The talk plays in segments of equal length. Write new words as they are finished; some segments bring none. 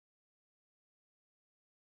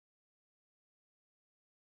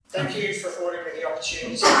Thank you for affording me the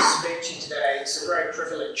opportunity to speak to you today. It's a great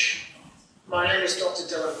privilege. My name is Dr.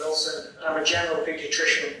 Dylan Wilson, and I'm a general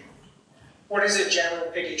paediatrician. What is a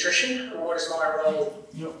general paediatrician, and what is my role?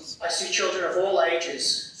 I see children of all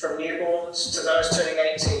ages, from newborns to those turning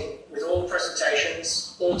 18, with all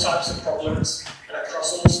presentations, all types of problems, and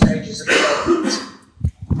across all stages of development.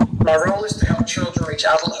 My role is to help children reach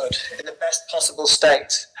adulthood in the best possible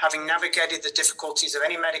state, having navigated the difficulties of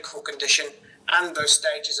any medical condition and those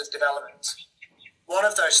stages of development. One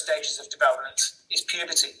of those stages of development is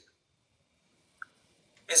puberty.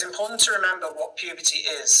 It's important to remember what puberty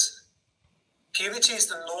is. Puberty is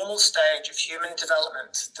the normal stage of human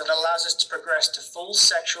development that allows us to progress to full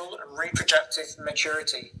sexual and reproductive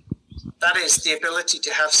maturity. That is, the ability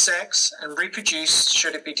to have sex and reproduce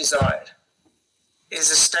should it be desired. It is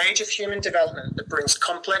a stage of human development that brings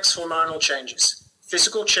complex hormonal changes,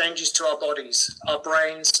 physical changes to our bodies, our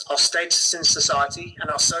brains, our status in society, and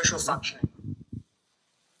our social functioning.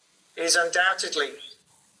 It is undoubtedly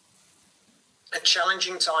a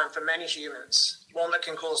challenging time for many humans, one that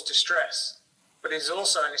can cause distress, but it is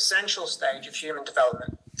also an essential stage of human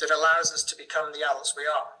development that allows us to become the adults we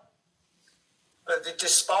are. But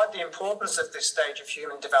despite the importance of this stage of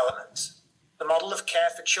human development, the model of care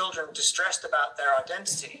for children distressed about their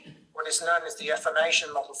identity, what is known as the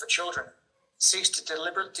affirmation model for children, seeks to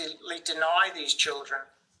deliberately deny these children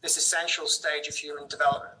this essential stage of human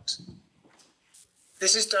development.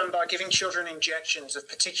 This is done by giving children injections of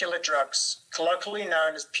particular drugs, colloquially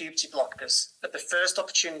known as puberty blockers, at the first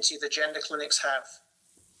opportunity the gender clinics have.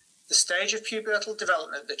 The stage of pubertal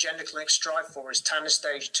development that gender clinics strive for is Tanner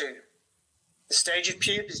stage 2. The stage of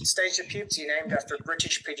puberty named after a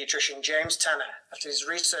British paediatrician, James Tanner, after his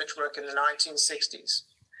research work in the 1960s.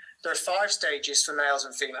 There are 5 stages for males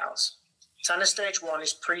and females. Tanner stage 1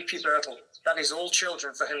 is pre-pubertal, that is all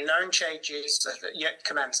children for whom known changes have yet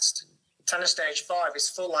commenced. Tanner stage 5 is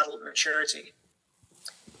full adult maturity.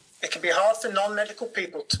 It can be hard for non-medical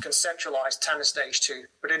people to conceptualize Tanner stage 2,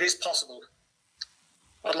 but it is possible.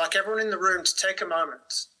 I'd like everyone in the room to take a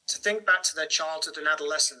moment to think back to their childhood and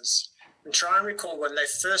adolescence and try and recall when they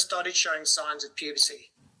first started showing signs of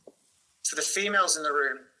puberty. For the females in the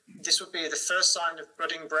room, this would be the first sign of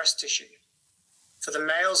budding breast tissue. For the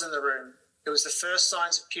males in the room, it was the first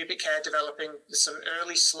signs of pubic hair developing with some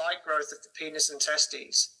early slight growth of the penis and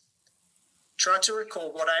testes. Try to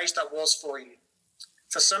recall what age that was for you.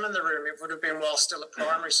 For some in the room, it would have been while still at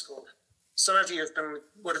primary school. Some of you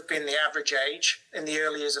would have been the average age in the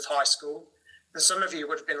early years of high school, and some of you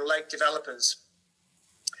would have been late developers.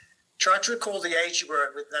 Try to recall the age you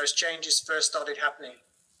were when those changes first started happening.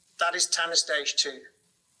 That is Tanner stage 2.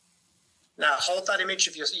 Now hold that image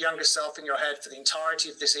of your younger self in your head for the entirety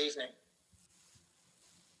of this evening.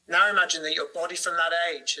 Now imagine that your body from that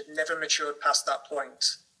age had never matured past that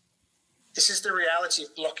point. This is the reality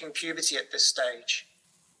of blocking puberty at this stage.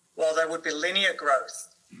 While there would be linear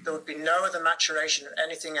growth, there would be no other maturation of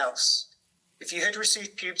anything else. If you had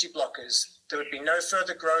received puberty blockers, there would be no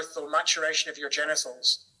further growth or maturation of your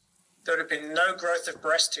genitals. There would have been no growth of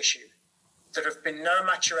breast tissue. There would have been no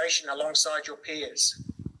maturation alongside your peers.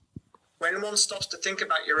 When one stops to think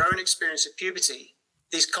about your own experience of puberty,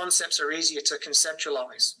 these concepts are easier to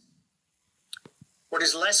conceptualize. What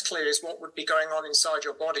is less clear is what would be going on inside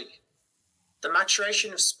your body. The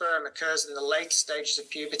maturation of sperm occurs in the later stages of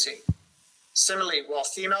puberty. Similarly, while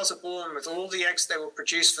females are born with all the eggs they will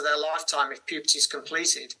produce for their lifetime if puberty is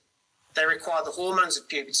completed, they require the hormones of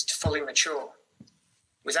puberty to fully mature.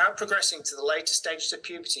 Without progressing to the later stages of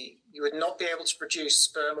puberty, you would not be able to produce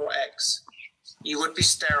sperm or eggs. You would be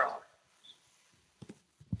sterile.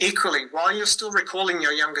 Equally, while you're still recalling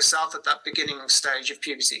your younger self at that beginning stage of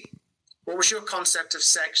puberty, what was your concept of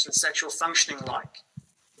sex and sexual functioning like?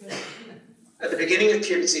 At the beginning of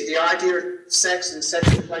puberty, the idea of sex and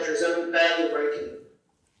sexual pleasure is only barely awakening.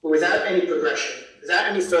 But without any progression, without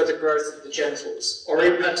any further growth of the genitals, or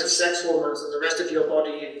impact of sex hormones on the rest of your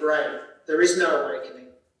body and brain, there is no awakening.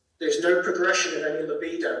 There is no progression of any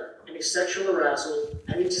libido, any sexual arousal,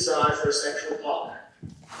 any desire for a sexual partner.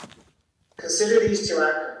 Consider these 2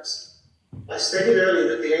 outcomes. I stated earlier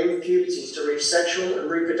that the aim of puberty is to reach sexual and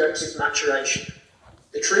reproductive maturation.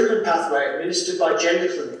 The treatment pathway administered by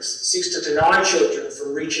gender clinics seeks to deny children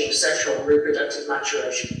from reaching sexual and reproductive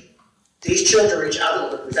maturation. These children reach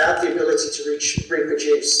adulthood without the ability to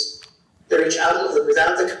reproduce. They reach adulthood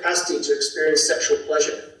without the capacity to experience sexual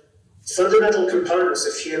pleasure. Fundamental components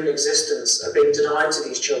of human existence are being denied to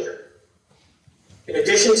these children. In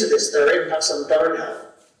addition to this, there are impacts on bone health.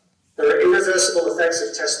 There are irreversible effects of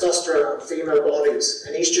testosterone on female bodies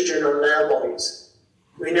and estrogen on male bodies.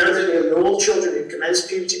 We know that nearly all children who commence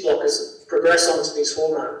puberty blockers progress onto these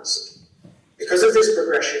hormones. Because of this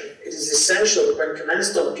progression, it is essential that when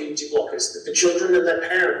commenced on puberty blockers that the children and their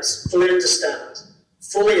parents fully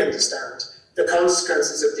understand the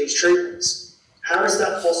consequences of these treatments. How is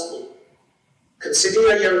that possible? Consider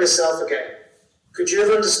your younger self again. Could you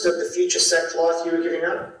have understood the future sex life you were giving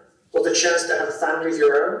up, or the chance to have a family of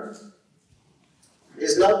your own? It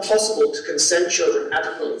is not possible to consent children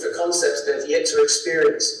adequately for concepts they have yet to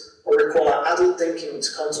experience or require adult thinking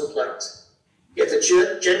to contemplate. Yet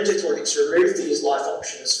the gender clinics remove these life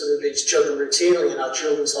options for these children routinely in our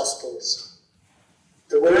children's hospitals.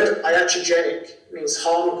 The word iatrogenic means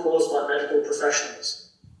harm caused by medical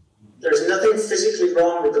professionals. There is nothing physically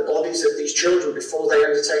wrong with the bodies of these children before they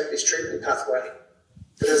undertake this treatment pathway,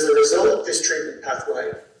 but as a result of this treatment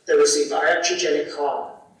pathway, they receive iatrogenic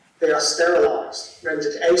harm. They are sterilised,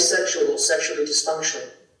 rendered asexual or sexually dysfunctional,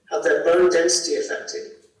 have their bone density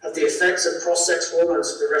affected, have the effects of cross-sex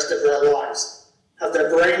hormones for the rest of their lives, have their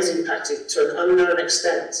brains impacted to an unknown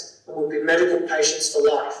extent, and will be medical patients for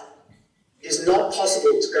life. It is not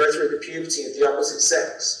possible to go through the puberty of the opposite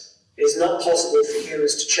sex. It is not possible for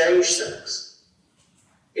humans to change sex.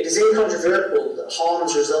 It is incontrovertible that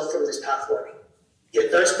harms result from this pathway,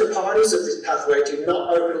 yet those proponents of this pathway do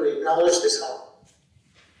not openly acknowledge this harm.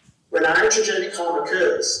 When iatrogenic harm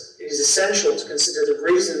occurs, it is essential to consider the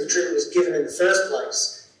reason the treatment was given in the first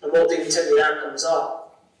place and what the intended outcomes are.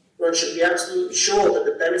 One should be absolutely sure that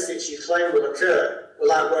the benefits you claim will occur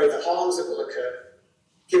will outweigh the harms that will occur.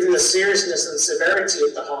 Given the seriousness and severity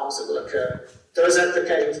of the harms that will occur, those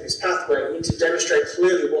advocating for this pathway need to demonstrate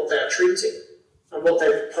clearly what they are treating and what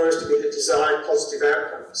they propose to be the desired positive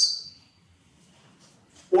outcomes.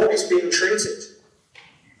 What is being treated?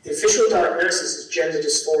 The official diagnosis is gender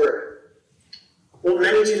dysphoria. What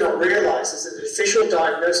many do not realise is that the official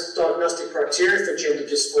diagnostic criteria for gender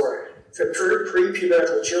dysphoria for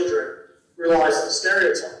pre-pubertal children relies on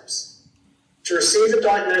stereotypes. To receive a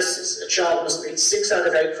diagnosis, a child must meet 6 out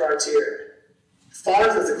of 8 criteria.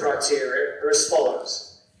 5 of the criteria are as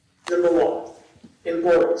follows. Number 1, in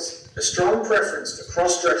boys, a strong preference for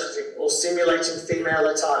cross-dressing or simulating female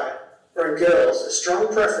attire, or in girls, a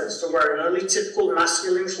strong preference for wearing only typical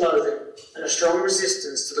masculine clothing and a strong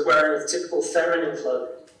resistance to the wearing of typical feminine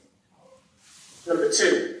clothing. Number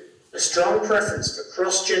 2, a strong preference for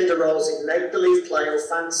cross-gender roles in make-believe play or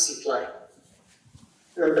fantasy play.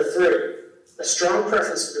 Number 3, a strong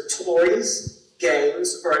preference for the toys,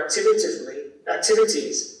 games, or activities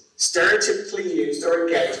stereotypically used or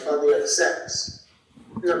engaged by the other sex.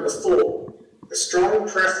 Number 4, a strong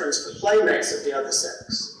preference for playmates of the other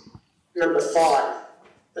sex. Number 5,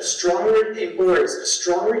 in boys, a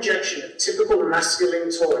strong rejection of typical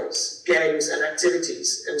masculine toys, games, and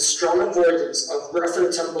activities, and strong avoidance of rough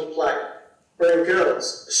and tumble play. Or in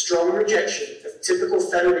girls, a strong rejection of typical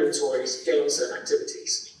feminine toys, games, and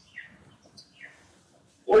activities.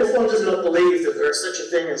 What if one does not believe that there is such a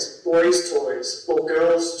thing as boys' toys, or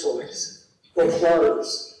girls' toys, or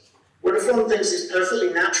clothes? What if one thinks it's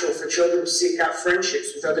perfectly natural for children to seek out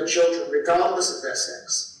friendships with other children regardless of their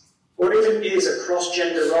sex? What even is a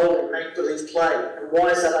cross-gender role in make-believe play, and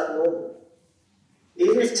why is that abnormal?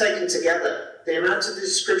 Even if taken together, they amount to the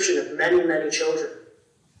description of many, many children.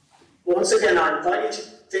 Once again, I invite you to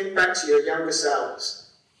think back to your younger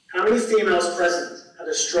selves. How many females present had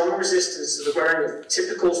a strong resistance to the wearing of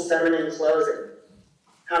typical feminine clothing?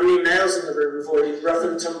 How many males in the room avoided rough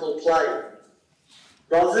and tumble play?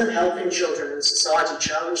 Rather than helping children and society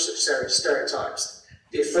challenge such stereotypes,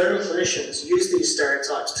 the affirming clinicians use these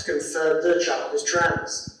stereotypes to confirm their child is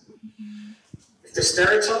trans. If the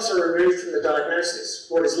stereotypes are removed from the diagnosis,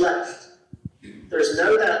 what is left? There is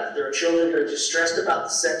no doubt that there are children who are distressed about the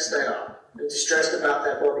sex they are and distressed about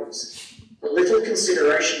their bodies. But little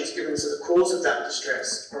consideration is given to the cause of that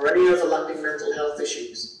distress or any overlapping mental health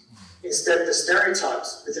issues. Instead, the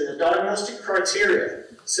stereotypes within the diagnostic criteria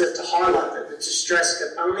serve to highlight that the distress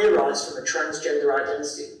can only arise from a transgender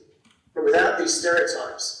identity. But without these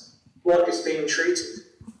stereotypes, what is being treated?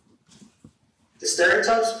 The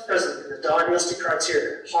stereotypes present in the diagnostic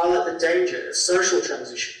criteria highlight the danger of social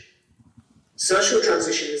transition. Social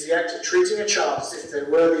transition is the act of treating a child as if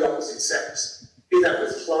they were the opposite sex, be that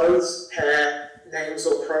with clothes, hair, names,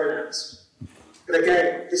 or pronouns. But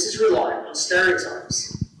again, this is reliant on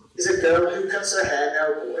stereotypes. Is a girl who cuts her hair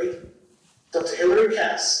now a boy? Dr. Hilary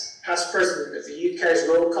Cass, past president of the UK's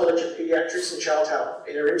Royal College of Paediatrics and Child Health,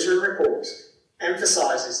 in her interim report,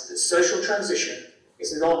 emphasises that social transition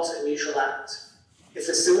is not a neutral act. It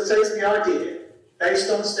facilitates the idea,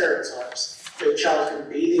 based on stereotypes, that a child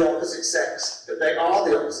can be the opposite sex, that they are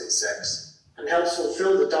the opposite sex, and helps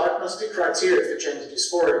fulfil the diagnostic criteria for gender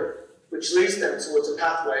dysphoria, which which leads them towards a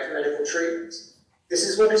pathway of medical treatment. This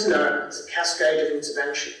is what is known as a cascade of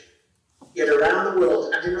intervention. Yet around the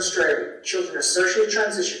world and in Australia, children are socially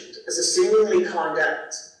transitioned as a seemingly kind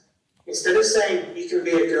act. Instead of saying, you can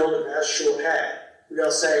be a girl who has short hair, we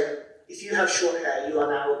are saying, if you have short hair, you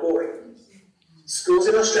are now a boy. Schools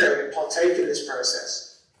in Australia partake in this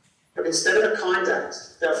process, but instead of a kind act,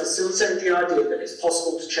 they are facilitating the idea that it's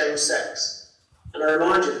possible to change sex. And I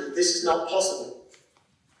remind you that this is not possible.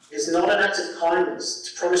 It is not an act of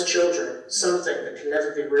kindness to promise children something that can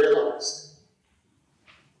never be realised.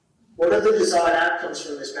 What are the desired outcomes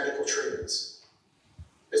from this medical treatment?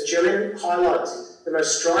 As Gillian highlighted, the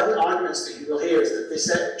most strident arguments that you will hear is that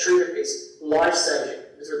this treatment is life-saving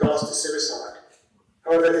with regards to suicide.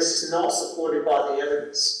 However, this is not supported by the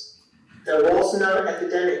evidence. There was no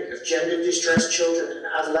epidemic of gender-distressed children and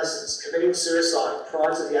adolescents committing suicide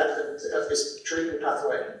prior to the advent of this treatment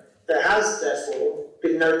pathway. There has, therefore,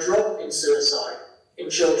 been no drop in suicide in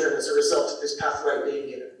children as a result of this pathway being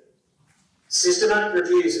given. Systematic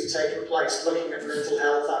reviews have taken place looking at mental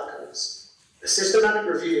health outcomes. A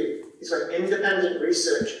systematic review is when independent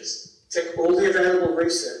researchers take all the available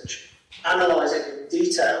research, analyse it in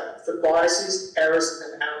detail for biases, errors,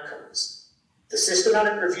 and outcomes. The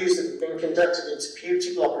systematic reviews that have been conducted into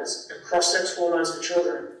puberty blockers and cross-sex hormones for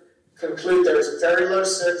children conclude there is very low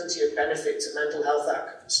certainty of benefit to mental health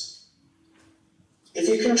outcomes. If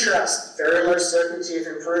you contrast very low certainty of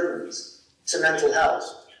improvement to mental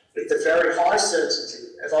health with the very high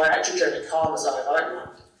certainty of iatrogenic harm as I have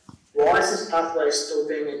outlined, why is this pathway still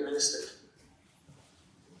being administered?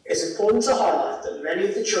 It's important to highlight that many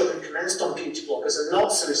of the children commenced on puberty blockers are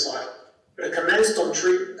not suicidal, but are commenced on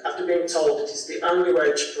treatment after being told it is the only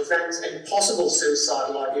way to prevent any possible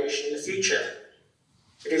suicidal ideation in the future.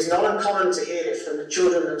 It is not uncommon to hear from the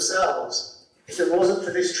children themselves, if it wasn't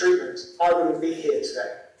for this treatment, I wouldn't be here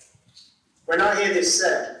today. When I hear this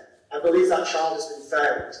said, I believe that child has been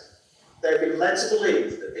failed. They have been led to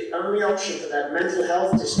believe that the only option for their mental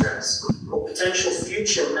health distress, or potential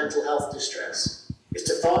future mental health distress, is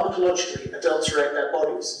to pharmacologically adulterate their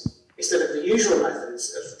bodies, instead of the usual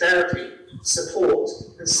methods of therapy, support,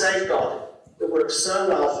 and safeguarding that work so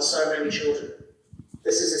well for so many children.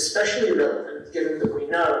 This is especially relevant given that we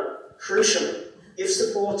know, crucially, if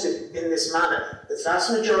supported in this manner, the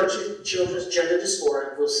vast majority of children's gender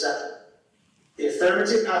dysphoria will settle. The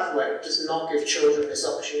affirmative pathway does not give children this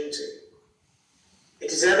opportunity.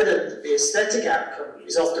 It is evident that the aesthetic outcome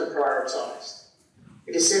is often prioritised.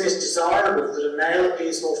 It is seen as desirable that a male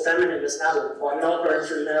appears more feminine as an adult by not going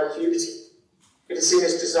through male puberty. It is seen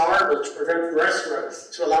as desirable to prevent breast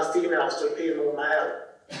growth to allow females to appear more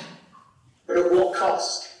male. But at what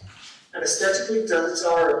cost? An aesthetically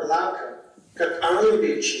desirable outcome can only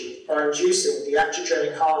be achieved by inducing the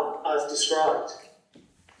iatrogenic harm I've described.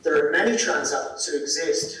 There are many trans adults who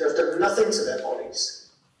exist who have done nothing to their bodies.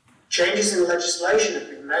 Changes in legislation have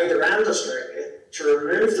been made around Australia to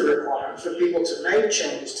remove the requirement for people to make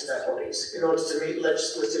changes to their bodies in order to meet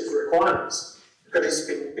legislative requirements, because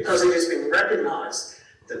it has been recognised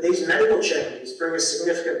that these medical changes bring a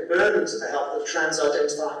significant burden to the health of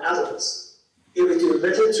trans-identifying adults. It would do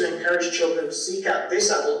little to encourage children to seek out this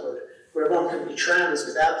adulthood where one can be trans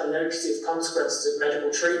without the negative consequences of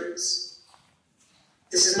medical treatments.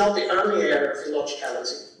 This is not the only area of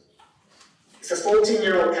illogicality. If a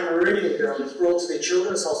 14-year-old Cameroonian girl is brought to the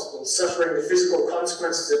children's hospital suffering the physical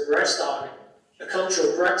consequences of breast ironing, a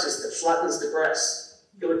cultural practice that flattens the breast,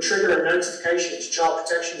 it would trigger a notification to Child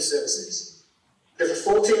Protection Services. But if a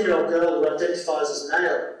 14-year-old girl who identifies as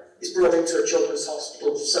male is brought into a children's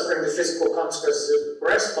hospital suffering the physical consequences of the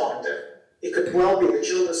breast binder, it could well be the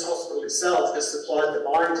children's hospital itself that supplied the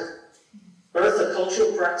binder. Both are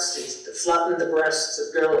cultural practices that flatten the breasts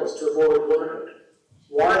of girls to avoid womanhood.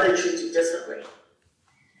 Why are they treated differently?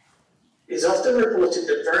 It is often reported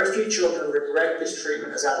that very few children regret this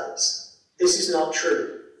treatment as adults. This is not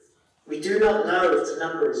true. We do not know if the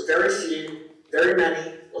number is very few, very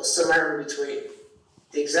many, or somewhere in between.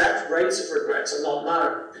 The exact rates of regrets are not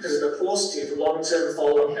known because of the paucity of long-term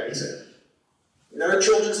follow-up data. No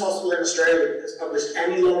children's hospital in Australia has published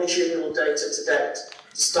any longitudinal data to date,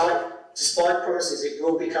 despite promises it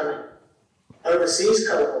will be coming. Overseas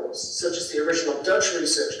cohorts, such as the original Dutch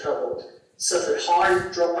research cohort, suffered high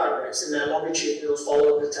dropout rates in their longitudinal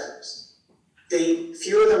follow-up attempts. The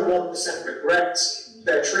fewer than 1% regrets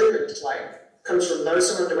their treatment claim comes from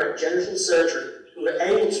those who underwent genital surgery who were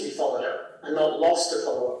able to be followed up and not lost to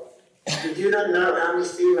follow-up. We do not know how many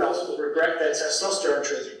females will regret their testosterone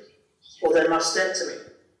treatment or their mastectomy.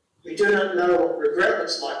 We do not know what regret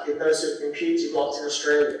looks like in those who have been puberty blocked in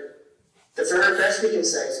Australia. The very best we can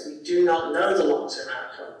say is we do not know the long-term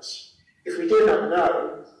outcomes. do not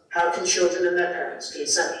know, how can children and their parents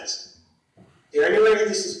consent? The only way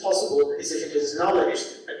this is possible is if it is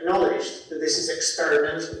acknowledged that this is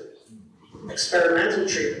experimental. Experimental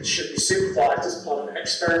treatments should be supervised as part of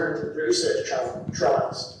experimental research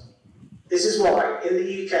trials. This is why, in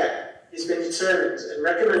the UK, it has been determined and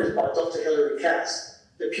recommended by Dr. Hilary Cass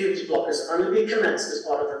that puberty blockers only be commenced as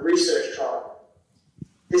part of a research trial.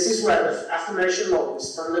 This is where the affirmation model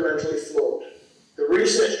is fundamentally flawed. The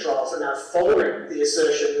research trials are now following the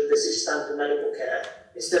assertion that this is standard medical care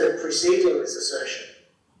instead of preceding this assertion.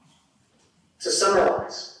 To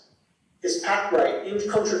summarise, this pathway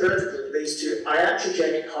incontrovertibly leads to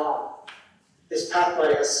iatrogenic harm. This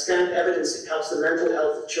pathway has scant evidence it helps the mental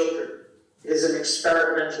health of children. It is an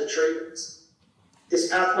experimental treatment. This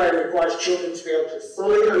pathway requires children to be able to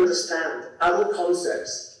fully understand adult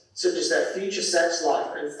concepts such as their future sex life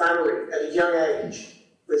and family at a young age,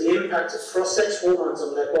 with the impact of cross-sex hormones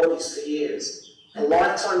on their bodies for years, a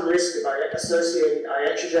lifetime risk of associated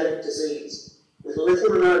iatrogenic disease, with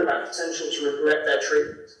little known about potential to regret their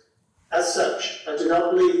treatment. As such, I do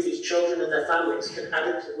not believe these children and their families can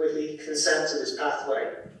adequately consent to this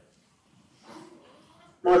pathway.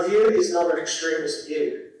 My view is not an extremist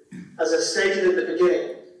view. As I stated at the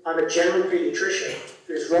beginning, I'm a general paediatrician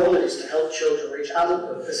whose role it is to help children reach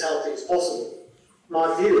adulthood as healthy as possible.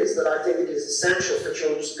 My view is that I think it is essential for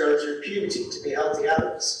children to go through puberty to be healthy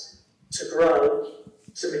adults, to grow,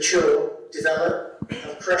 to mature, develop,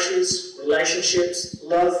 have crushes, relationships,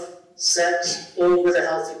 love, sex, all with a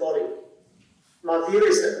healthy body. My view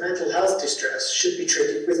is that mental health distress should be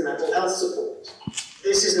treated with mental health support.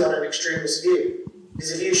 This is not an extremist view. It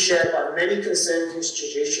is a view shared by many concerned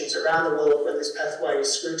institutions around the world when this pathway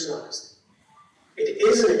is scrutinised. It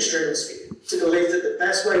is an extremist view to believe that the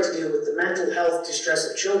best way to deal with the mental health distress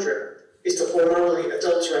of children is to hormonally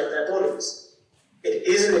adulterate their bodies. It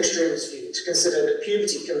is an extremist view to consider that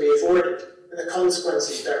puberty can be avoided and the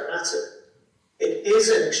consequences don't matter. It is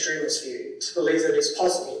an extremist view to believe that it's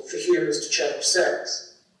possible for humans to change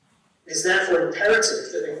sex. It is therefore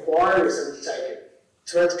imperative that inquiry is undertaken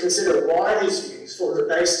to consider why these views form the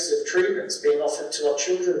basis of treatments being offered to our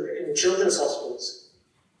children in children's hospitals.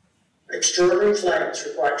 Extraordinary claims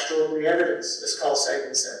require extraordinary evidence, as Carl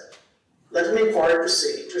Sagan said. Let an inquiry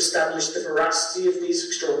proceed to establish the veracity of these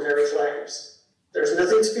extraordinary claims. There is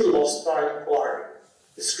nothing to be lost by an inquiry.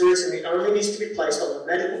 The scrutiny only needs to be placed on the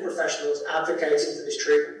medical professionals advocating for this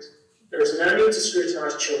treatment. There is no need to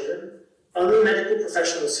scrutinise children. Only medical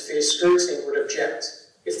professionals who fear scrutiny would object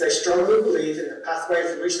if they strongly believe in the pathway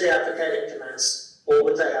for which they advocate and commence. What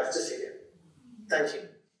would they have to fear? Thank you.